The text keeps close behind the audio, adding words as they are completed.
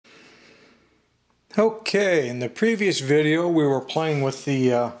Okay, in the previous video we were playing with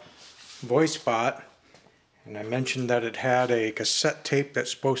the VoiceBot, and I mentioned that it had a cassette tape that's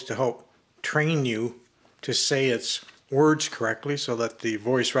supposed to help train you to say its words correctly so that the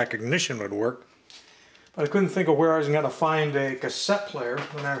voice recognition would work. But I couldn't think of where I was going to find a cassette player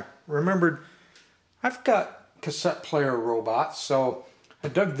when I remembered I've got cassette player robots, so I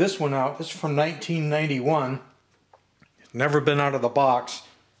dug this one out. This is from 1991. It's never been out of the box,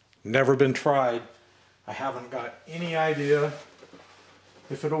 never been tried. I haven't got any idea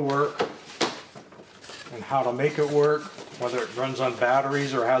if it'll work and how to make it work, whether it runs on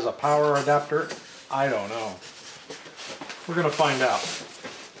batteries or has a power adapter. I don't know. We're going to find out.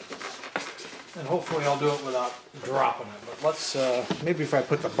 And hopefully I'll do it without dropping it. But let's, maybe if I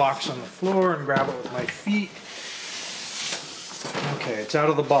put the box on the floor and grab it with my feet. Okay, it's out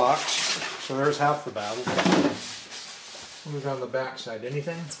of the box, so there's half the battle. Who's on the back side?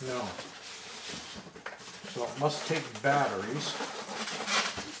 Anything? No. So it must take batteries.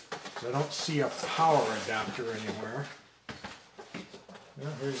 I don't see a power adapter anywhere.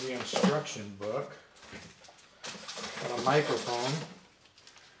 Well, here's the instruction book. Got a microphone.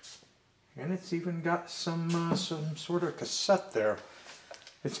 And it's even got some sort of cassette there.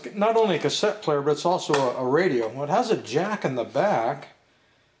 It's not only a cassette player, but it's also a radio. Well, it has a jack in the back.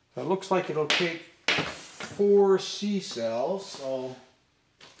 It looks like it'll take 4 C cells, so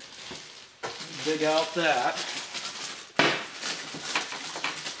dig out that.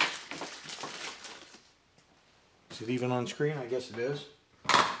 Is it even on screen? I guess it is.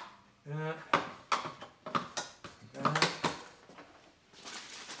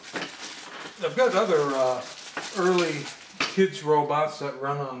 I've got other early kids robots that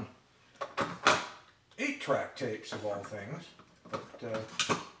run on 8-track tapes of all things. But,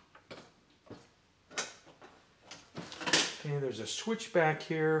 okay, there's a switch back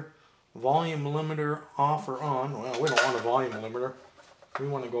here, volume limiter off or on. Well, we don't want a volume limiter. We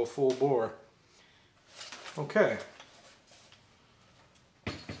want to go full bore. Okay.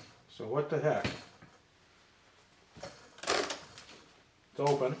 So what the heck? It's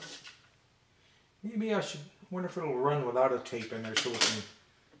open. Maybe I should, wonder if it'll run without a tape in there so we can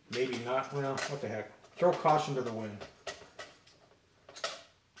maybe not, well, what the heck. Throw caution to the wind.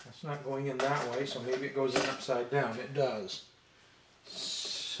 That's not going in that way, so maybe it goes in upside down. It does.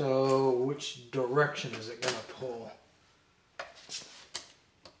 So which direction is it going to pull?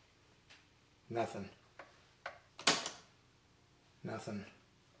 Nothing. Nothing.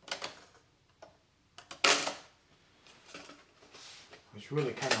 I was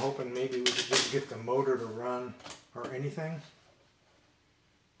really kind of hoping maybe we could just get the motor to run or anything.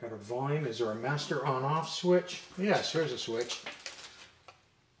 Got a volume. Is there a master on-off switch? Yes, there's a switch.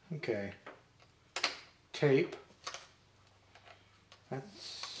 Okay. Tape.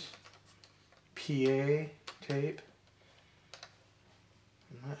 That's PA tape.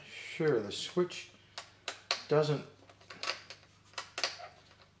 I'm not sure. The switch doesn't.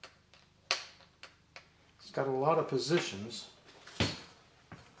 It's got a lot of positions.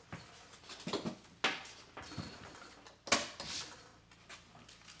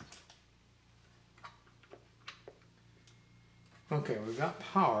 Okay, we've got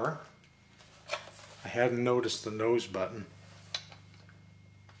power. I hadn't noticed the nose button.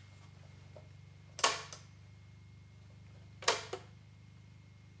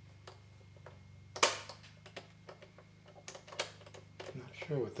 Not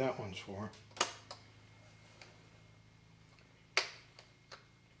sure what that one's for.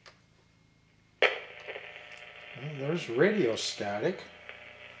 Well, there's radio static.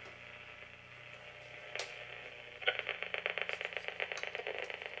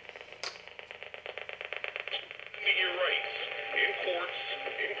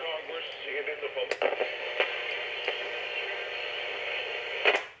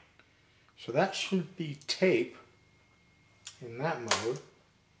 So that should be tape in that mode.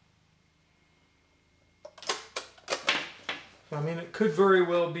 So, I mean, it could very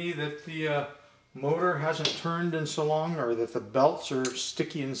well be that the motor hasn't turned in so long, or that the belts are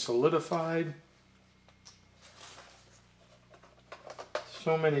sticky and solidified.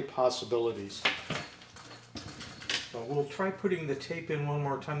 So many possibilities. So we'll try putting the tape in one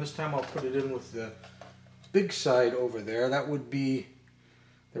more time. This time I'll put it in with the big side over there. That would be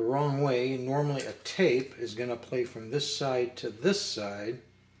the wrong way. Normally a tape is going to play from this side to this side.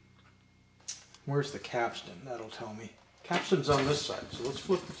 Where's the capstan? That'll tell me. Capstan's on this side, so let's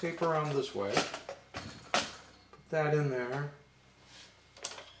flip the tape around this way. Put that in there.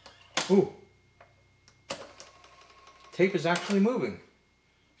 Ooh! Tape is actually moving.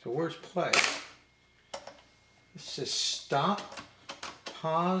 So where's play? This says stop,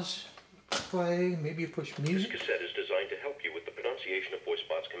 pause, play, maybe push music. This cassette is designed to help you with the pronunciation of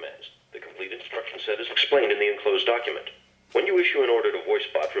VoiceBot's commands. The complete instruction set is explained in the enclosed document. When you issue an order to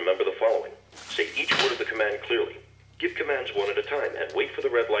VoiceBot, remember the following. Say each word of the command clearly. Give commands one at a time and wait for the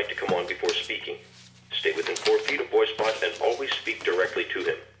red light to come on before speaking. Stay within 4 feet of VoiceBot and always speak directly to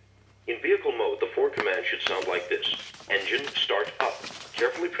him. In vehicle mode, the 4 commands should sound like this. Engine, start up.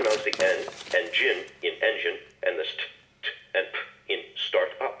 Carefully pronounce the N and Jin in engine and the st, t, and p in start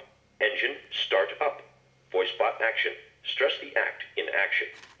up. Engine, start up. VoiceBot action. Stress the act in action.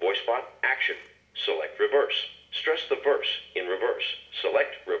 VoiceBot action. Select reverse. Stress the verse in reverse.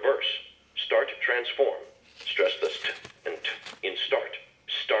 Select reverse. Start transform. Stress the st and t in start.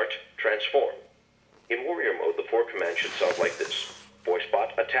 Start transform. In warrior mode, the 4 commands should sound like this.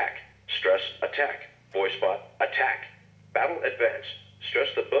 VoiceBot attack. Stress attack. VoiceBot attack. Battle advance. Stress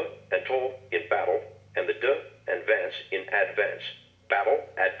the b and tol in battle and the d and vance in advance. Battle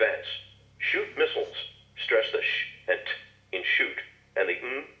advance. Shoot missiles. Stress the sh and t in shoot and the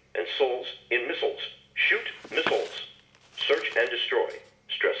and sols in missiles. Shoot missiles. Search and destroy.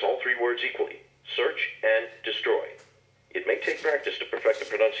 Stress all 3 words equally. Search and destroy. It may take practice to perfect the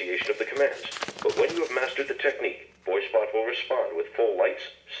pronunciation of the commands, but when you have mastered the technique, VoiceBot will respond with full lights,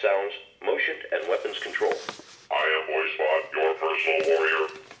 sounds, motion, and weapons control. I am VoiceBot, your personal warrior,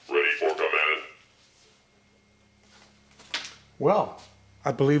 ready for command. Well,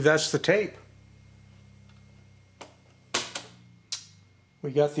 I believe that's the tape.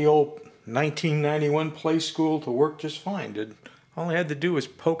 We got the old 1991 Play School to work just fine. All I had to do was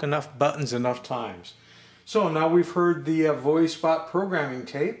poke enough buttons enough times. So now we've heard the VoiceBot programming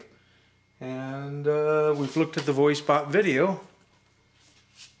tape, and we've looked at the VoiceBot video.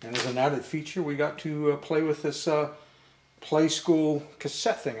 And as an added feature, we got to play with this Play School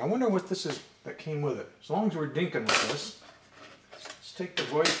cassette thing. I wonder what this is that came with it. As long as we're dinking with this, let's take the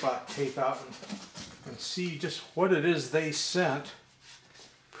VoiceBot tape out and see just what it is they sent.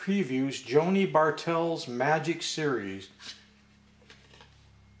 Previews, Joni Bartel's Magic Series.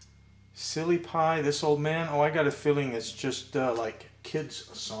 Silly Pie, This Old Man. Oh, I got a feeling it's just like kids'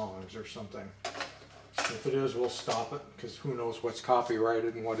 songs or something. If it is, we'll stop it, because who knows what's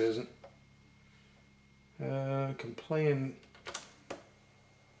copyrighted and what isn't. Can play in...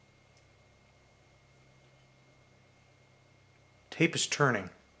 Tape is turning.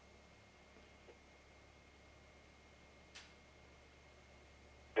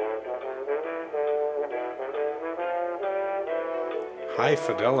 High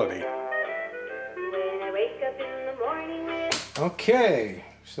fidelity. Okay,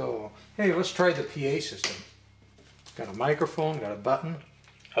 so hey, let's try the PA system. Got a microphone, got a button.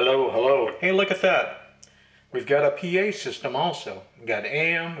 Hello, hello. Hey, look at that. We've got a PA system also. We got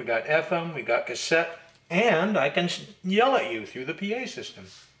AM, we got FM, we got cassette, and I can yell at you through the PA system.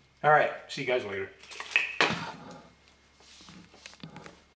 All right, see you guys later.